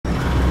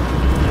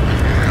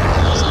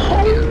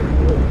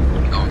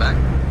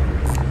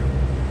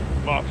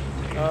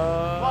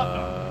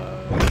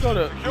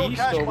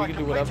east, or we can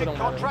do whatever. Don't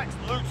matter.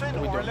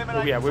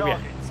 Where we at? Where we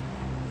at?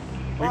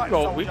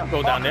 We can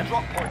go down there. I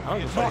don't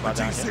give a fuck about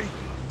down here.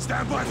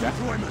 Stand by for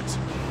deployment.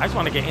 I just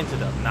want to get into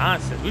the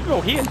nonsense. We can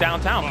go here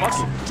downtown. Fuck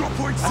it.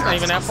 That's not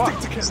even that far.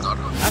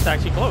 That's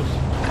actually close.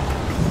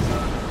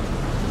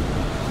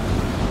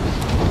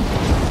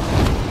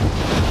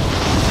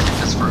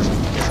 That's for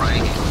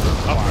triangle.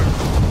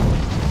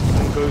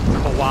 Good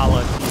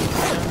koala.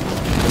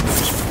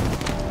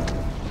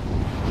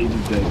 He's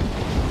dead.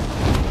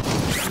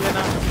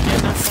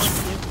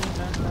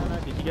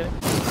 Did you get it?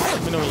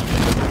 Let me know when you get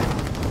it.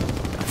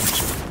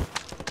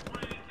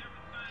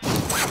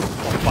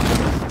 Oh, fuck.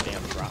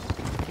 Damn drop.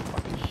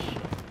 Fucking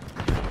shit.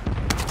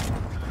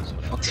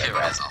 There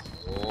is a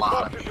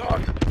lot of people.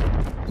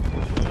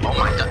 Oh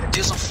my god,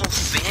 there's a full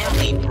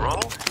family, bro.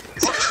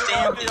 It's a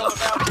family.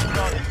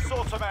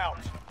 Sort them out.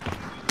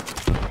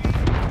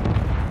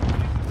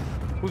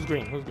 Who's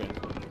green? Who's green?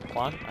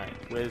 Quan? Alright,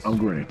 where's... I'm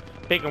green.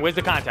 Bacon, where's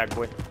the contact,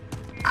 boy? They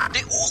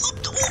all up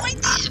the right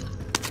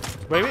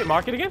there. Wait,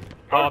 mark it again?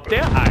 Oh, up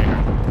there? Alright.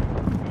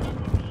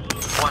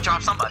 Oh, I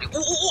dropped somebody.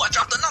 Ooh, I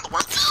dropped another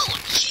one. Oh,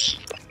 shit.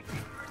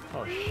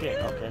 Oh, shit.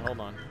 Okay, hold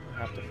on. I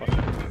have to fucking...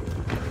 I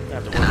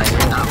have to work And I my did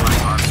way not over.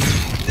 like our...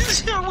 This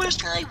is where I wish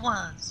I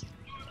was.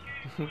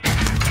 And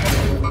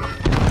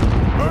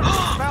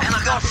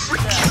I got a free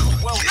kill.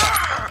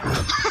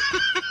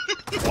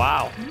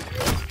 Wow.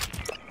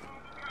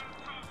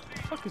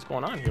 What the fuck is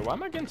going on here? Why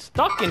am I getting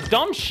stuck in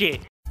dumb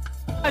shit?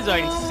 You guys are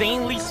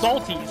insanely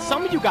salty.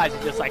 Some of you guys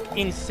are just like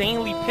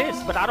insanely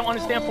pissed, but I don't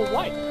understand for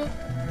what.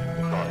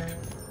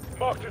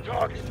 Mark the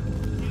target.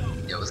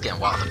 Yo, it's getting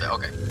wild a bit.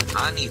 Okay.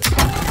 I need to...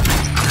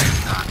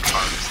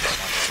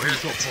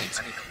 Where's the team?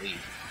 I need to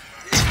leave.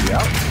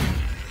 Yeah.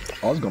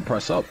 I was gonna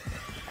press up.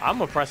 I'm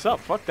gonna press up.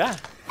 Fuck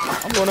that.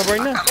 I'm going up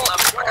right now. I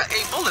got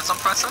 8 bullets. I'm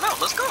pressing out.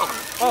 Let's go.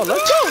 Oh,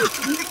 let's go.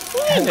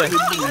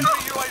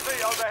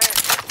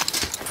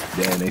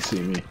 Damn, they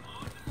see me.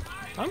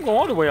 I'm going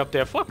all the way up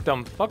there. Fuck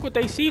them. Fuck what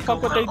they see.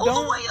 Fuck what they All the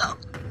don't. way up.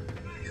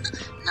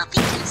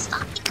 Nothing can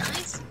stop me,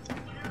 guys.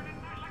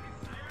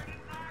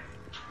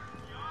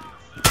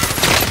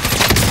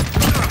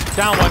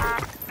 Down one.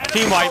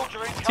 Team wipe.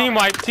 Team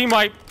wipe. Team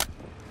wipe.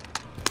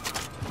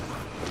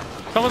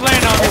 Someone's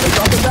laying on me.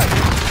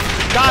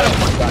 Got him.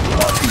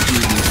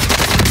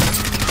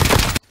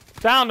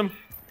 Found him.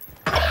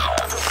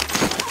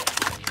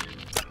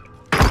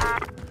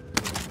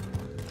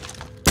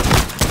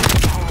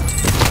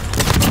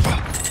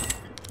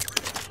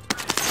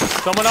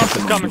 Someone else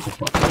is coming.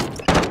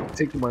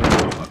 Take the money.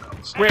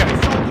 Where?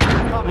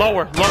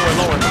 Lower, lower,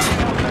 lower.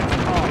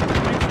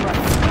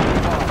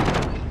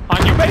 On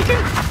you, Bacon?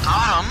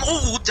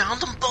 Oh, down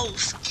them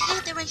both.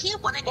 Yeah, they're right here.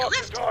 One in your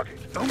left.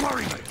 Don't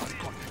worry, mate.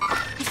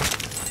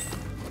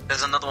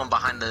 There's another one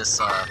behind this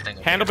thing.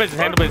 Handle business,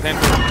 handle business,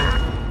 handle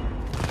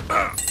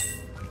business.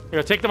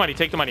 Here, take the money,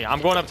 take the money.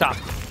 I'm going up top.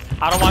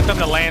 I don't want them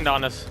to land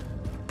on us.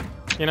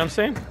 You know what I'm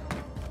saying?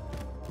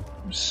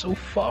 I'm so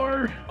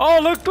far. Oh,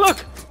 look,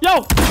 look.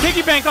 Yo,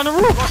 piggy bank on the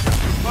roof.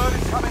 Oh,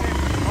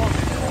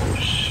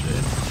 shit.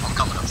 I'm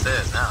coming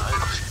upstairs now.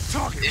 It's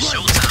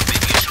showtime,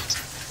 baby. It's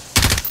showtime.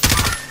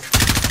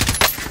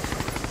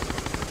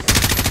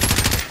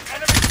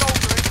 Enemy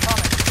soldier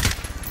incoming.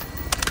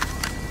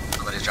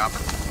 Somebody's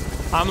dropping.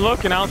 I'm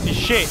looking, I don't see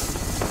shit.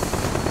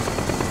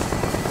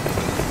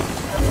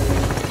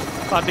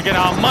 About to get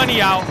our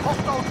money out.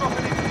 Hostile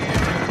dropping into the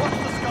area. Watch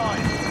the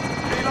skies.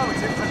 Kilo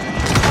is in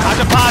position. I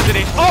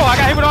deposited. Oh, I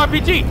got hit with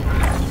RPG.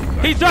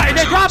 They're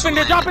dropping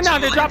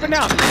down, they're dropping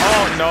down.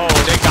 Oh no,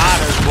 they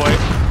got us, boy.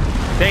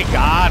 They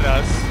got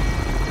us.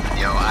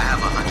 Yo, I have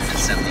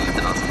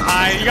 178,000.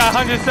 Alright, you got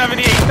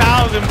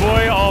 178,000,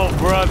 boy. Oh,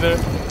 brother.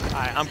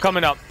 Alright, I'm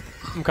coming up.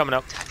 I'm coming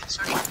up.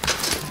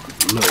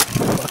 Look,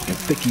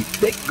 fucking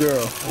thick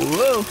girl.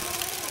 Whoa.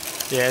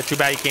 Yeah, too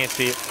bad you can't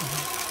see it.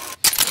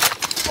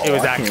 Oh, It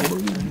was I active. can't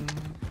believe it.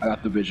 I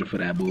got the vision for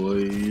that, boy.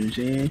 You know what I'm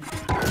saying?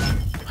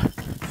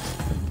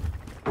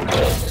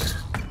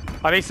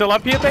 Are they still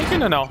up here,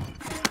 Bacon, or no?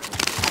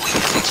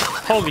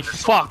 Holy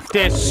fuck,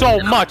 there's so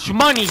much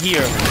money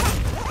here.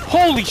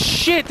 Holy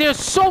shit, there's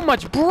so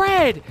much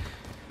bread.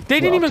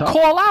 They didn't even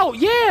call out.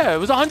 Yeah, it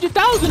was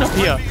 100,000 up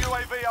here.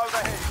 UAV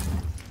overhead.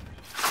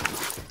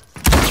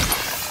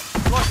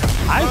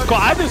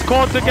 I just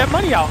called to get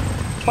money out.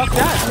 Fuck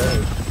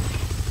that.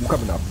 I'm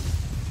coming up.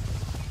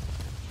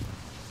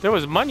 There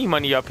was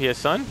money up here,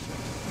 son.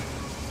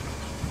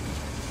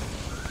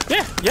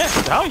 Yeah,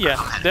 hell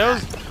yeah. There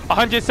was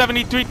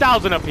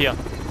 173,000 up here.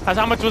 That's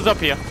how much was up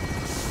here.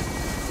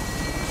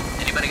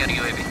 Anybody got a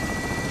UAV?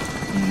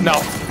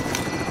 No.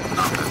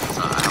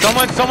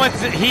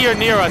 Someone's here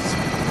near us.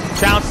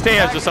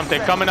 Downstairs or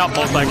something. Coming up,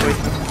 most likely.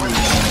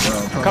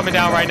 Coming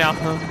down right now.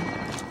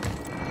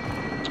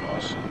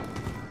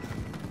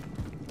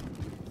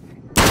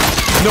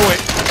 Knew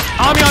it.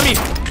 On me.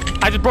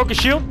 I just broke a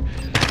shield.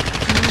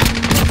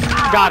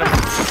 Got him.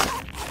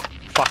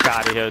 Fuck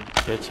out of here,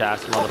 bitch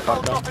ass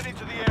motherfucker.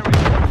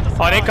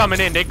 Oh, they coming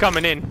in.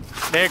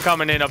 They're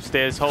coming in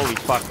upstairs. Holy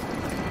fuck.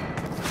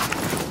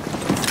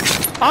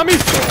 On me.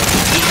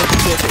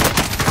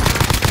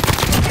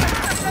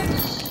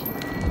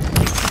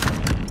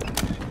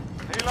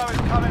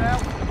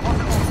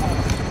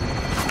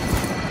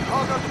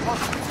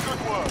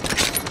 Good work.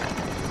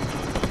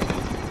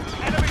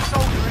 Enemy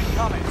soldier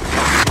incoming.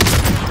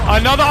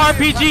 Another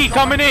RPG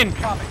coming in.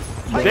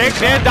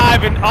 They're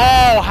diving.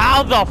 Oh,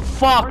 how the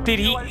fuck did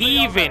he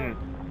even?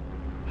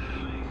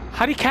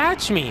 How'd he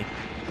catch me?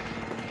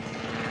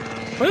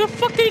 Where the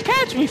fuck did he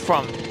catch me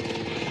from?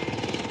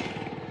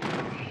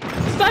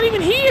 It's not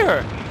even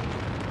here.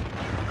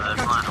 They're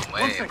flying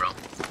away, bro.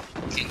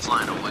 King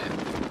flying away.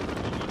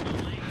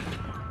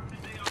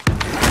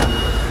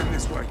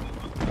 This way.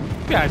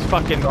 Yeah, it's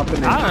fucking. Didn't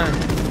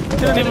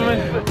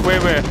even.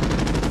 Where?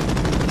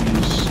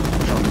 He's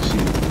trying to see.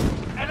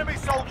 Enemy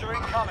soldier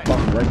incoming.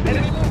 Right there.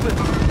 Enemy movement.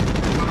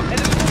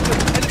 Enemy movement.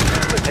 Enemy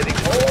movement. Heading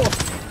north.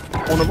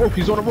 On the roof,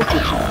 he's on the roof. He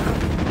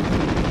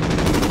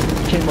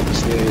came up the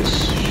stairs.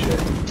 Shit.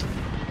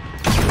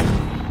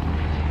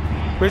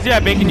 Where's he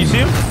at, Bacon? You see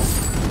him?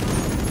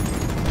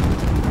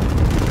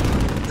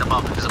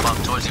 He's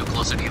above, towards you,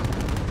 closer to you.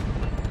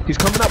 He's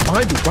coming up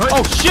behind you,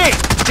 Oh shit!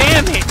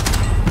 Damn it!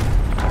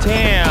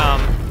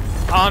 Damn.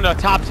 On the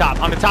top.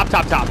 On the top.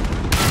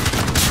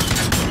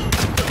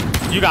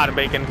 You got him,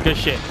 Bacon. Good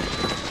shit.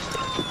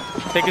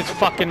 Take his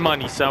fucking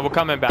money, son. We're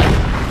coming back.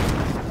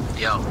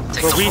 Yo,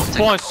 take But some we loot,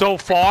 spawned so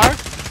far.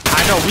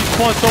 I know, we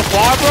spawned so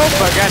far, bro.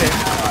 Forget it.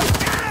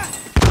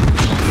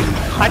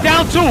 I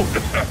down 2.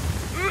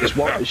 It's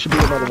one, it should be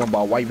another one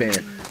by white van.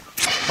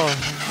 Oh.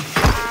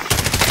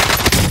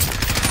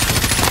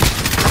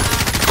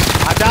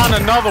 I down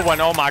another one.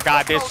 Oh my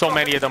god, there's so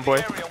many of them,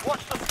 boy.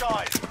 Watch the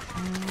skies.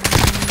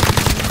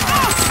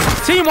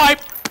 Team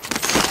wipe.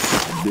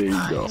 There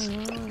you go.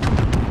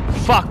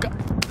 Fuck.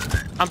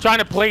 I'm trying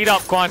to play it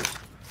up, Quan.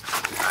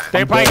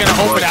 They're probably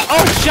gonna open that.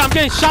 Oh shit, I'm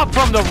getting shot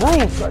from the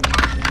roof.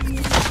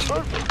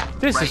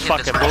 This right is here,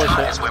 fucking this right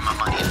bullshit. is where my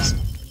money is.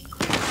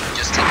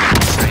 Just take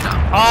it straight up.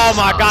 Oh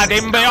my god, they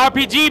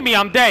RPG me,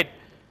 I'm dead.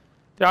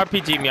 They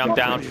RPG me, I'm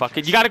down. Fuck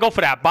it. You gotta go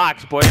for that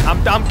box, boy.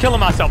 I'm killing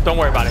myself, don't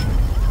worry about it.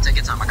 Take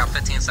your time, I got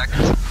 15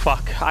 seconds.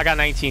 Fuck, I got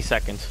 19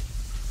 seconds.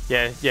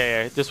 Yeah.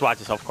 Just watch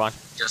yourself, Quan.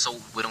 Just so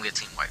we don't get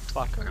team wiped.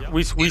 Fuck. Okay.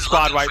 We He's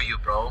squad looking wipe. for you,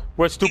 bro.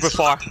 We're stupid He's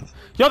far. looking.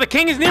 Yo, the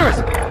king is near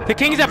us. The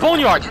king is at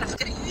Boneyard.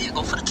 Get it. Yeah,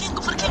 go for the king,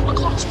 we're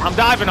close. I'm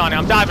diving on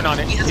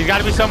it. He's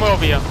gotta be somewhere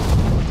over here.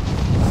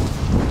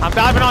 I'm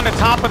diving on the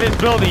top of this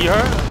building, you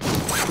heard?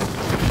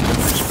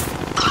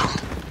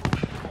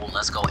 Oh,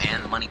 let's go,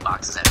 and the money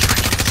boxes at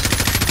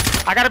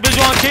train. I got a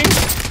visual on king.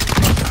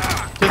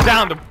 Just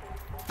downed him.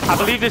 I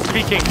believe this to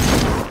be king.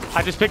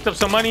 I just picked up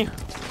some money.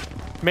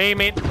 Mate.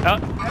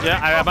 Yeah,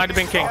 I might have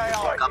been king.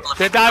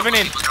 They're diving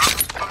in.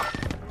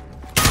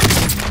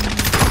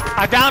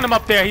 I downed him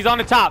up there. He's on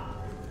the top.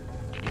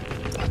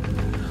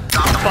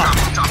 Drop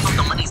him.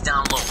 The money's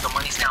down low.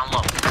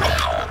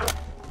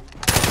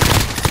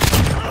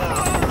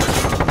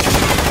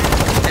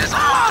 There's a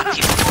lot of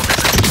people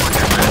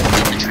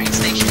in the train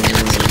station.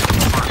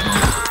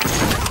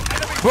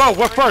 Bro,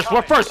 we're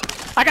first.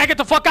 I gotta get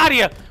the fuck out of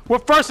here. We're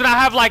first and I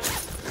have like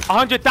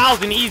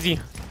 100,000 easy.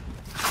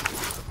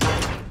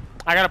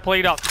 I gotta play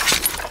it up.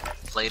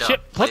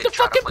 Shit, put the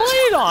fucking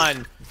plate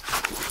on.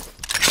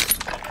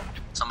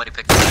 Somebody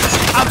pick it up.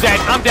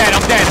 I'm dead.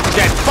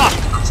 Fuck.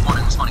 I'm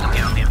spawning.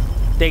 I'm here.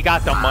 They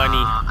got the money.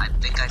 I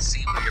think I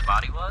see where your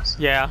body was.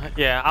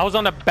 Yeah. I was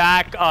on the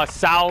back,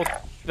 south,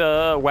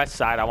 west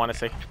side, I want to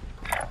say.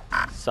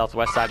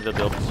 Southwest side of the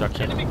building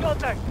structure. Enemy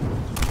contact.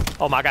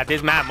 Oh my god,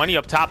 there's mad money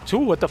up top too.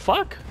 What the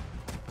fuck?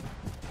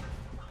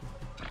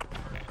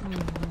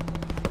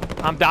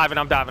 I'm diving.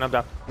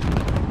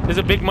 There's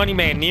a big money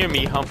man near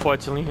me,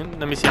 unfortunately.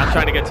 Let me see. I'm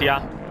trying to get to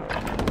y'all.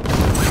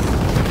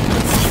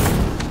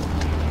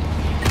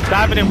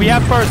 Diving in. We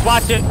have first.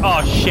 Watch it.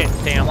 Oh shit.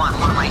 Damn. One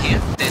right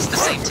here. It's the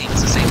same team.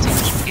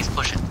 He's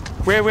pushing.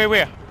 Where?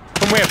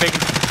 From where, bacon?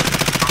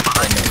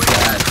 Behind you.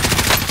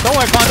 Don't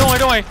worry, Quan.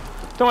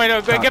 Don't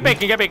worry. Get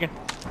bacon.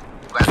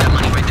 Grab that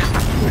money right there.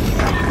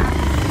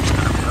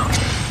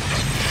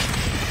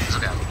 It's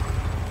okay.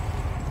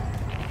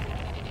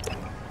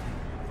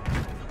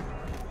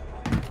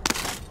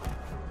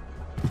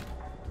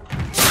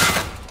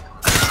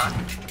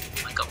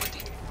 Link up with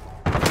you.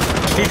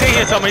 He's in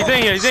here somewhere. He's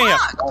in here.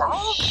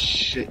 Oh,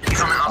 shit.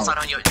 He's on the outside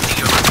on your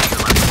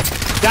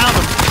left. Down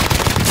him.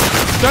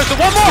 There's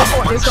one more.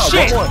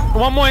 Shit.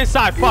 One more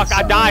inside. Fuck,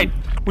 I died.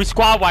 We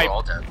squad We're wipe.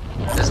 all dead.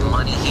 There's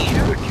money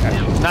here.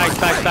 Nice.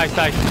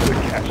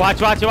 Watch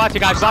it,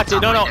 guys. Watch it.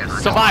 No.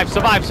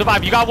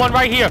 Survive. You got one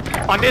right here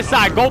on this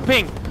side. Go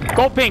ping.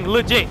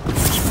 Legit.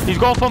 He's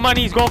going for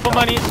money. Picked up all the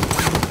money.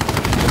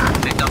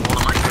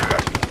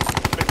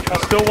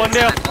 Still one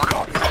there.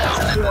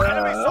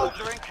 Enemy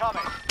soldier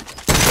incoming.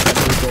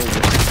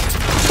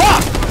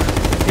 Fuck!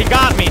 He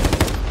got me.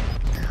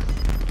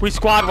 We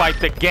squad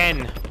wiped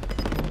again.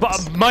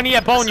 Money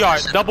at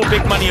Boneyard. Double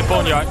big money at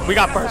Boneyard. We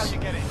got first.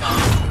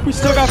 We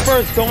still got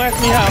first. Don't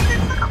ask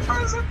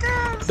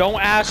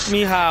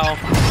me how.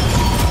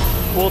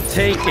 We'll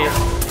take it.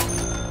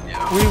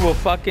 We will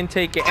fucking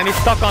take it. And it's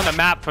stuck on the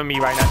map for me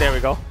right now. There we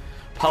go.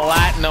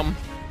 Platinum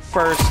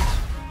first.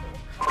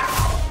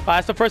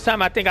 That's the first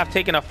time I think I've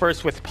taken a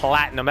first with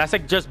platinum. That's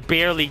like just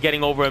barely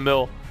getting over a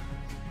mil.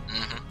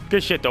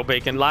 Good shit though,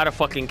 Bacon. A lot of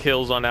fucking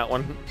kills on that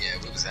one. Yeah,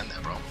 we was in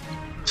there, bro.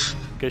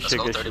 Good Let's shit,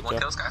 go. good shit. 31 Though.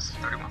 kills, guys.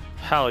 31.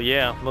 Hell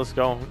yeah, let's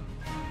go.